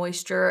collect the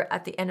moisture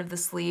at the end of the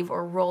sleeve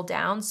or roll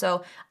down.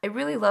 So I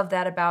really love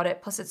that about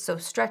it. Plus it's so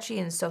stretchy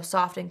and so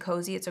soft and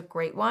cozy. It's a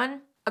great one.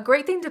 A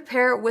great thing to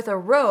pair with a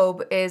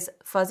robe is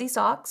fuzzy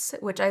socks,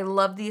 which I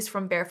love these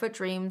from Barefoot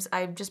Dreams.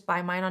 I just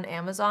buy mine on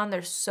Amazon.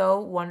 They're so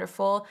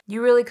wonderful.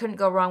 You really couldn't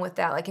go wrong with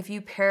that. Like if you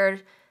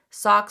paired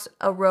socks,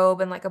 a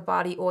robe, and like a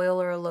body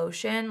oil or a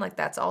lotion, like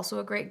that's also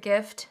a great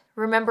gift.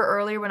 Remember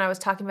earlier when I was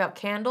talking about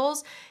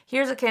candles?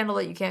 Here's a candle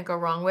that you can't go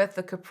wrong with,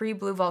 the Capri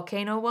Blue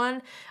Volcano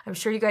one. I'm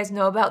sure you guys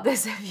know about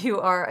this if you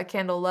are a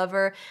candle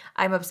lover.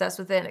 I'm obsessed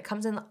with it, and it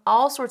comes in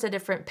all sorts of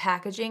different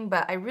packaging,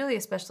 but I really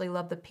especially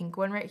love the pink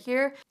one right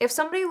here. If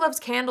somebody loves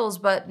candles,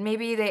 but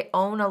maybe they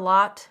own a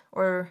lot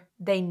or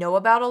they know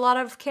about a lot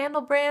of candle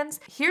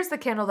brands, here's the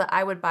candle that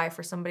I would buy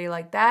for somebody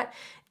like that.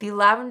 The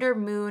Lavender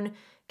Moon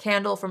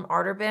candle from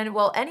Arterbin.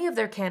 Well, any of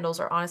their candles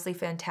are honestly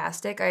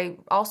fantastic. I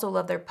also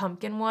love their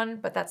pumpkin one,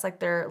 but that's like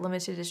their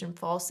limited edition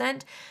fall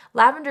scent.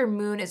 Lavender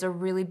Moon is a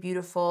really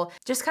beautiful,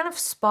 just kind of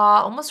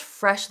spa, almost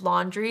fresh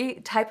laundry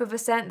type of a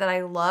scent that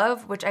I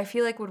love, which I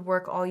feel like would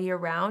work all year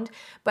round.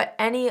 But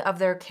any of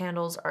their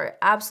candles are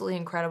absolutely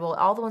incredible.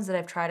 All the ones that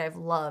I've tried, I've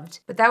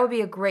loved. But that would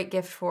be a great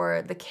gift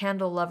for the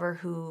candle lover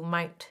who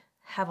might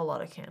have a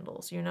lot of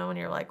candles, you know, and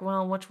you're like,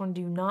 well, which one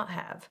do you not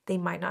have? They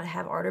might not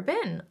have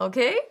Arterbin,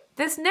 okay?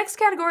 This next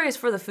category is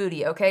for the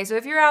foodie, okay? So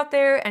if you're out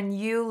there and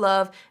you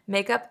love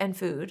makeup and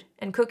food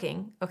and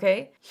cooking,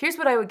 okay? Here's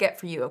what I would get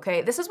for you,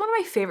 okay? This is one of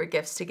my favorite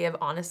gifts to give,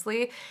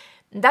 honestly.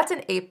 That's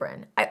an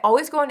apron. I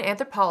always go into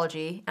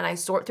Anthropologie and I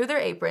sort through their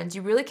aprons.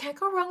 You really can't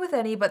go wrong with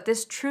any, but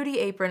this Trudy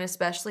apron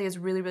especially is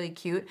really, really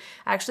cute.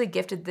 I actually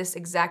gifted this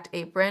exact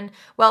apron.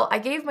 Well, I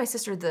gave my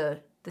sister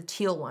the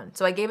teal one.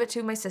 So I gave it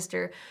to my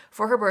sister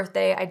for her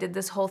birthday. I did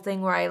this whole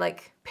thing where I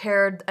like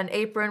paired an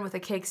apron with a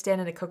cake stand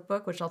and a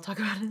cookbook, which I'll talk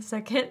about in a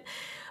second.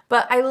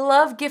 But I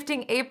love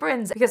gifting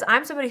aprons because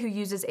I'm somebody who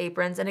uses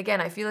aprons. And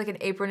again, I feel like an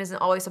apron isn't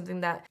always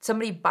something that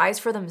somebody buys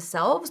for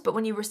themselves, but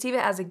when you receive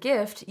it as a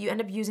gift, you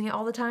end up using it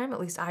all the time. At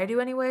least I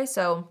do anyway.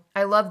 So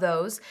I love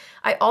those.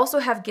 I also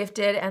have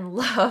gifted and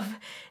love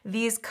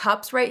these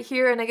cups right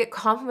here, and I get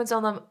compliments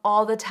on them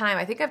all the time.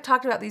 I think I've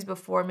talked about these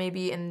before,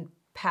 maybe in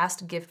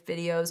past gift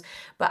videos,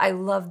 but I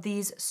love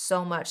these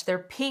so much. They're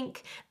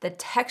pink, the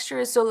texture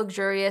is so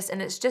luxurious,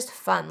 and it's just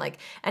fun. Like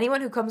anyone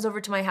who comes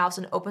over to my house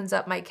and opens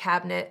up my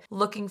cabinet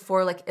looking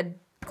for like a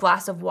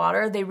glass of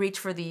water, they reach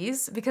for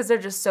these because they're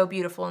just so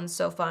beautiful and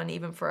so fun.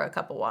 Even for a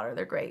cup of water,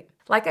 they're great.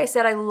 Like I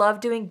said, I love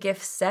doing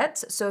gift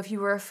sets. So if you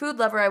were a food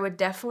lover, I would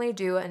definitely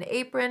do an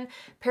apron,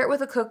 pair it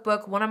with a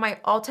cookbook. One of my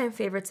all-time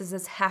favorites is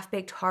this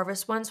Half-Baked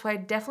Harvest one. So I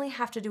definitely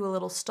have to do a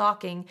little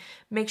stalking.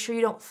 Make sure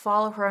you don't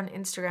follow her on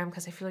Instagram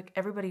because I feel like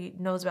everybody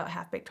knows about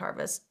Half-Baked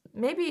Harvest.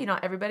 Maybe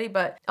not everybody,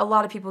 but a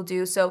lot of people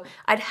do. So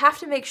I'd have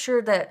to make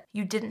sure that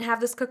you didn't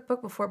have this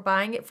cookbook before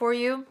buying it for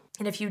you.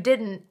 And if you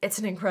didn't, it's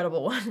an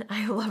incredible one.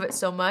 I love it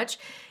so much.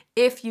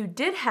 If you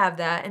did have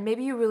that and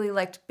maybe you really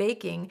liked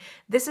baking,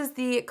 this is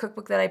the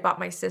cookbook that I bought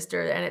my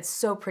sister, and it's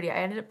so pretty. I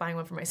ended up buying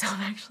one for myself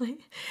actually.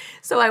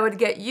 So I would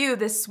get you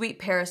this Sweet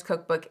Paris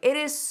cookbook. It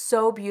is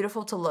so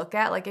beautiful to look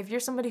at. Like if you're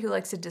somebody who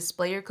likes to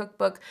display your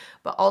cookbook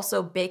but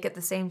also bake at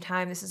the same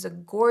time, this is a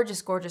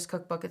gorgeous, gorgeous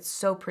cookbook. It's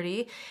so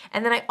pretty.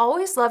 And then I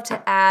always love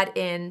to add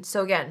in,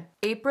 so again,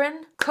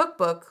 apron,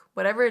 cookbook,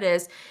 whatever it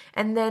is,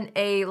 and then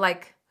a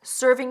like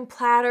serving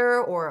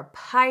platter or a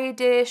pie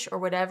dish or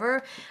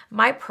whatever.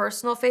 My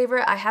personal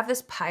favorite, I have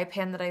this pie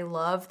pan that I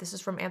love. This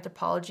is from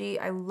Anthropologie.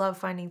 I love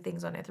finding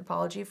things on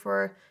Anthropologie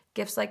for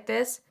gifts like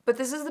this, but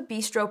this is the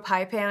Bistro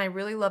Pie Pan. I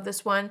really love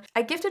this one.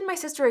 I gifted my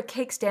sister a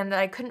cake stand that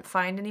I couldn't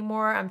find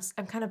anymore. I'm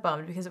kind of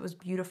bummed because it was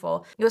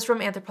beautiful. It was from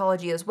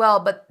Anthropologie as well,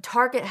 but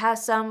Target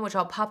has some, which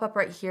I'll pop up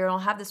right here, and I'll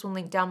have this one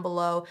linked down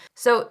below.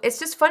 So it's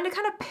just fun to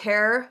kind of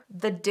pair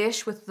the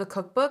dish with the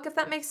cookbook, if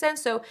that makes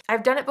sense. So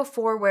I've done it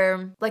before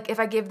where, like, if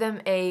I give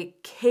them a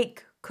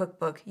cake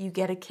cookbook, you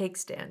get a cake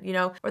stand, you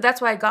know? Or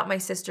that's why I got my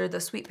sister the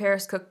Sweet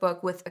Paris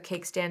cookbook with a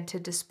cake stand to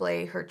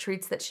display her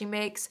treats that she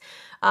makes.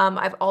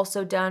 I've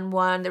also done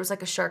one, there was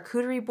like a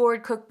charcuterie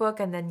board cookbook,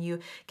 and then you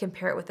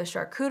compare it with a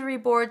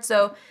charcuterie board.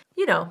 So,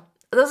 you know,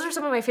 those are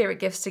some of my favorite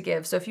gifts to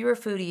give. So if you were a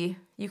foodie,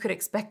 you could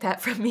expect that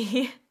from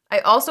me. I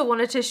also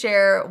wanted to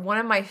share one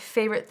of my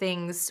favorite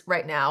things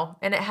right now,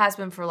 and it has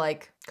been for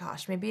like,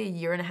 gosh, maybe a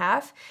year and a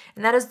half,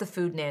 and that is the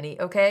Food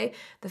Nanny, okay?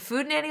 The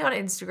Food Nanny on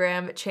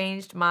Instagram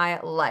changed my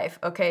life,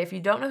 okay? If you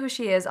don't know who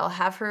she is, I'll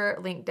have her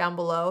link down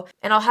below,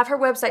 and I'll have her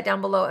website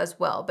down below as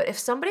well. But if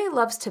somebody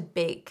loves to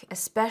bake,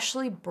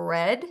 especially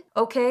bread,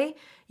 okay,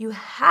 you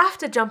have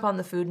to jump on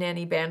the Food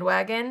Nanny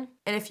bandwagon.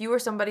 And if you are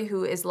somebody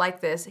who is like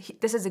this,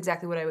 this is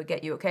exactly what I would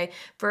get you, okay?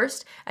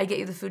 First, I get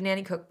you the Food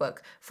Nanny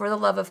cookbook, For the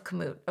Love of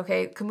Kamut,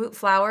 okay? Kamut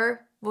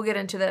flour, we'll get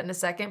into that in a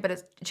second, but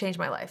it's changed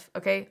my life,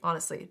 okay?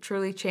 Honestly,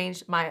 truly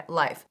changed my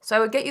life. So I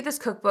would get you this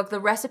cookbook. The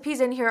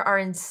recipes in here are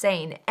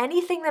insane.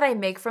 Anything that I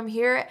make from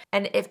here,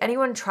 and if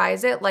anyone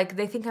tries it, like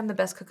they think I'm the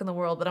best cook in the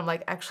world, but I'm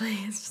like, actually,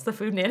 it's just the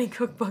Food Nanny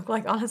cookbook.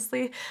 Like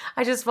honestly,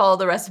 I just follow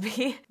the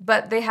recipe.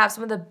 But they have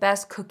some of the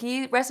best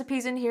cookie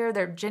recipes in here.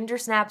 Their ginger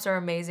snaps are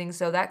amazing,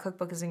 so that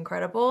cookbook is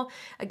incredible.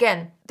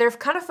 Again, they're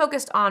kind of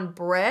focused on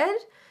bread,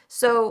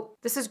 so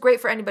this is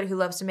great for anybody who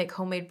loves to make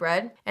homemade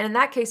bread. And in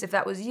that case, if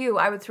that was you,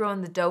 I would throw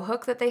in the dough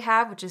hook that they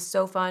have, which is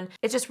so fun.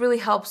 It just really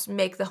helps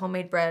make the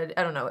homemade bread.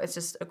 I don't know, it's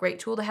just a great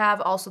tool to have.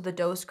 Also, the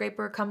dough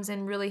scraper comes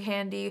in really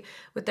handy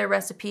with their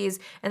recipes.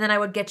 And then I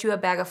would get you a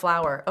bag of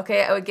flour,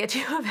 okay? I would get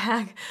you a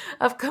bag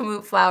of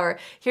Kamut flour.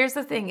 Here's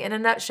the thing, in a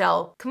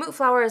nutshell, Kamut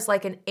flour is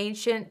like an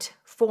ancient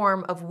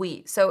form of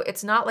wheat. So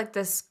it's not like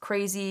this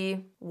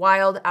crazy,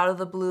 wild, out of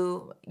the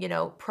blue, you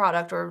know,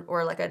 product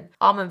or like an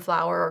almond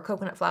flour or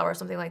coconut flour or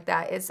something like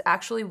that. It's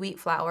actually wheat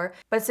flour,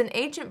 but it's an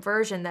ancient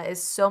version that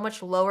is so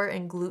much lower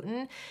in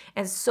gluten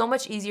and so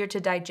much easier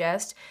to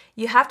digest.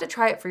 You have to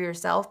try it for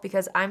yourself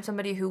because I'm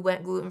somebody who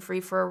went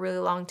gluten-free for a really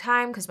long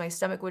time because my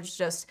stomach was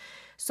just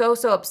so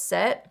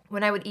upset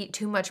when I would eat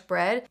too much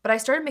bread. But I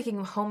started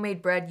making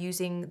homemade bread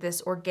using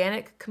this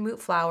organic Kamut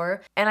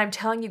flour. And I'm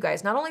telling you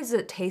guys, not only does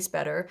it taste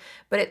better,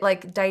 but it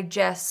like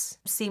digests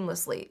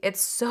seamlessly. It's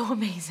so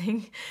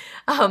amazing.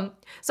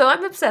 So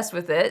I'm obsessed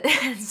with it.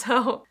 And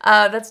so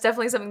that's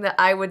definitely something that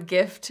I would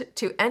gift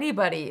to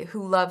anybody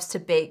who loves to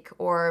bake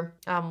or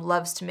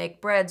loves to make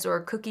breads or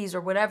cookies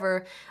or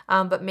whatever,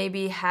 but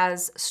maybe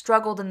has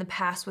struggled in the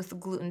past with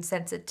gluten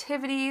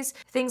sensitivities,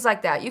 things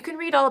like that. You can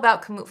read all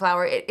about Kamut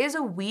flour. It is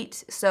a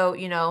wheat, so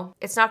you know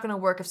it's not going to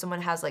work if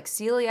someone has like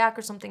celiac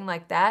or something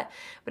like that,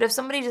 but if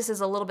somebody just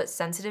is a little bit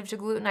sensitive to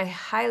gluten, I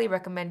highly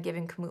recommend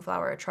giving Kamut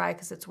flour a try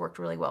because it's worked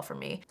really well for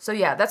me. So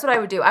yeah, that's what I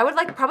would do. I would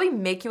like probably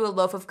make you a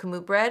loaf of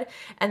Kamut bread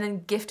and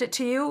then gift it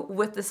to you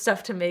with the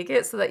stuff to make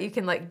it so that you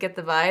can like get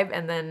the vibe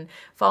and then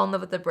fall in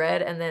love with the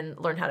bread and then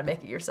learn how to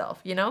make it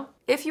yourself, you know?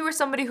 If you were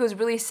somebody who's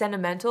really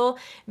sentimental,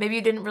 maybe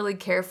you didn't really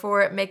care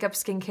for it, makeup,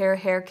 skincare,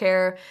 hair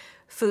care,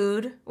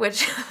 food,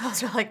 which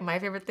those are like my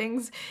favorite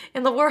things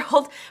in the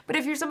world. But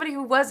if you're somebody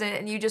who wasn't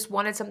and you just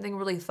wanted something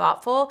really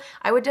thoughtful,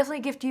 I would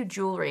definitely gift you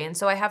jewelry. And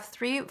so I have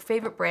 3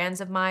 favorite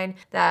brands of mine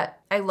that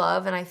I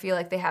love and I feel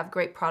like they have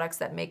great products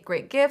that make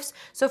great gifts.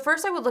 So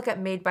first I would look at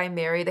Made by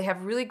Mary. They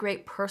have really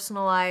great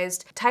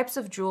personalized types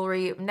of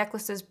jewelry,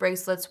 necklaces,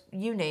 bracelets,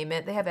 you name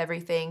it. They have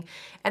everything.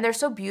 And they're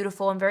so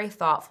beautiful and very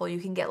thoughtful. You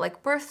can get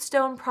like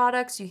birthstone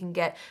products, you can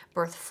get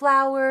birth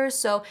flowers.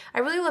 So I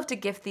really love to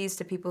gift these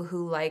to people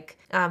who like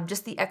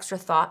just the extra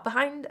thought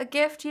behind a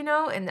gift, you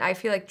know? And I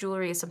feel like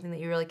jewelry is something that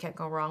you really can't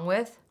go wrong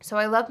with. So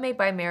I love Made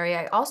by Mary.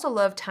 I also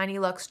love Tiny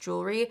Luxe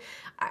jewelry.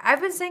 I've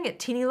been saying it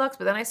Teeny Luxe,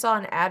 but then I saw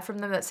an ad from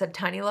them that said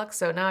Tiny Luxe,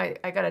 so now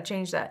I gotta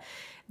change that.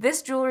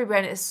 This jewelry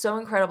brand is so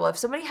incredible. If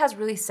somebody has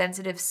really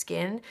sensitive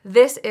skin,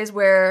 this is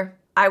where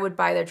I would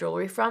buy their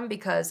jewelry from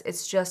because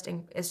it's just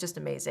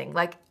amazing.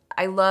 Like,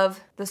 I love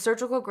the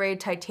surgical grade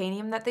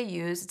titanium that they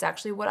use. It's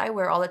actually what I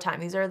wear all the time.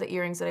 These are the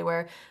earrings that I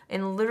wear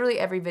in literally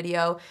every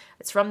video.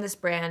 It's from this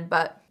brand,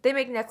 but they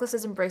make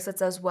necklaces and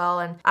bracelets as well.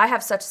 And I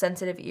have such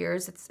sensitive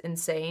ears, it's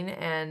insane.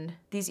 And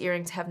these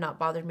earrings have not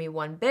bothered me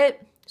one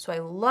bit. So I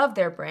love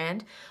their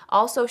brand.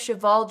 Also,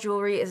 Cheval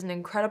Jewelry is an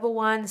incredible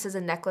one. This is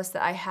a necklace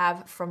that I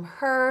have from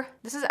her.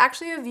 This is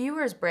actually a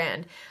viewer's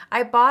brand.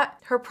 I bought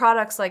her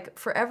products like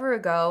forever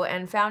ago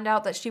and found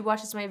out that she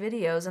watches my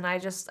videos, and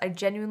I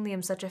genuinely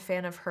am such a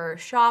fan of her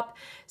shop.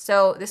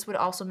 So this would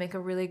also make a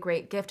really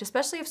great gift,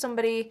 especially if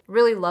somebody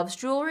really loves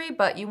jewelry,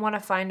 but you want to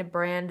find a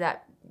brand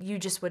that you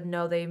just would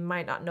know they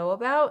might not know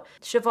about.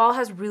 Cheval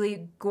has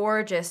really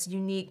gorgeous,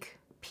 unique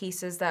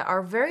pieces that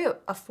are very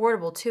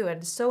affordable too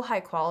and so high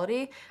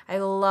quality. I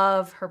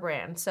love her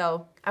brand.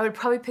 So I would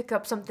probably pick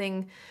up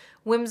something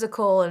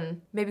whimsical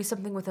and maybe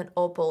something with an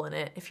opal in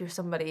it if you're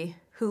somebody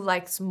who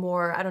likes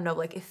more, I don't know,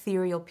 like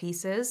ethereal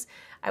pieces,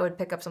 I would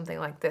pick up something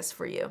like this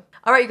for you.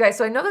 All right, you guys,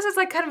 so I know this is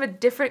like kind of a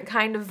different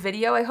kind of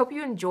video. I hope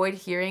you enjoyed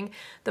hearing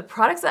the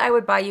products that I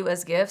would buy you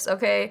as gifts,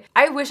 okay?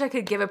 I wish I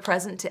could give a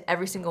present to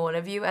every single one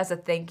of you as a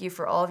thank you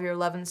for all of your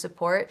love and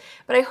support,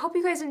 but I hope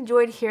you guys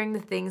enjoyed hearing the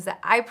things that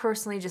I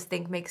personally just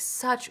think make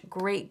such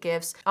great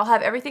gifts. I'll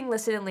have everything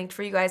listed and linked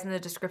for you guys in the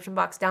description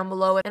box down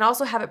below, and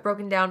also have it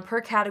broken down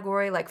per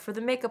category, like for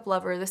the makeup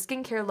lover, the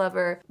skincare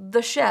lover,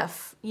 the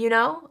chef, you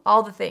know,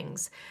 all the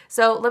things.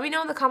 So let me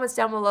know in the comments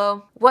down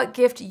below what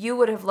gift you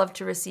would have loved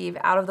to receive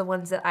out of the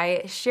ones that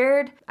I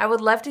shared. I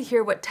would love to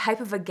hear what type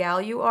of a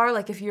gal you are.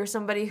 Like if you're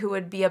somebody who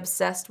would be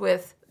obsessed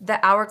with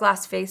the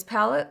Hourglass face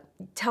palette,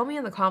 tell me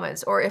in the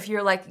comments. Or if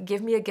you're like,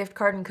 give me a gift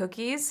card and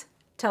cookies,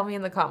 tell me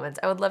in the comments.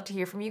 I would love to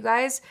hear from you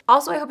guys.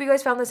 Also, I hope you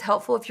guys found this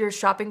helpful if you're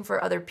shopping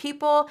for other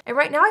people. And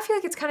right now I feel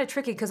like it's kind of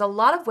tricky because a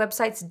lot of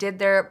websites did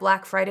their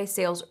Black Friday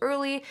sales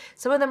early.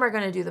 Some of them are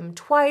gonna do them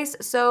twice.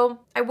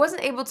 So I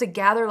wasn't able to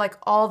gather like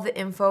all the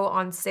info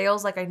on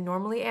sales like I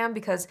normally am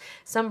because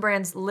some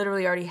brands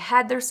literally already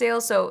had their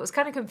sales. So it was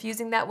kind of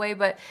confusing that way.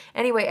 But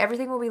anyway,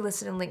 everything will be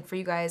listed and linked for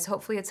you guys.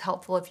 Hopefully it's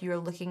helpful if you're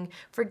looking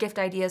for gift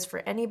ideas for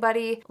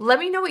anybody. Let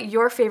me know what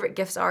your favorite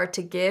gifts are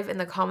to give in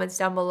the comments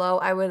down below.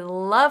 I would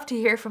love to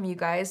hear from you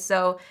guys,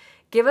 so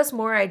give us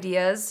more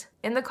ideas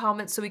in the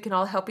comments so we can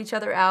all help each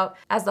other out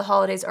as the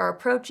holidays are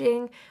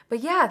approaching. But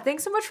yeah,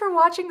 thanks so much for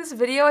watching this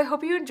video. I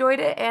hope you enjoyed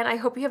it, and I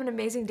hope you have an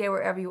amazing day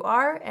wherever you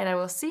are, and I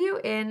will see you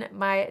in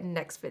my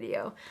next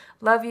video.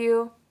 Love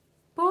you.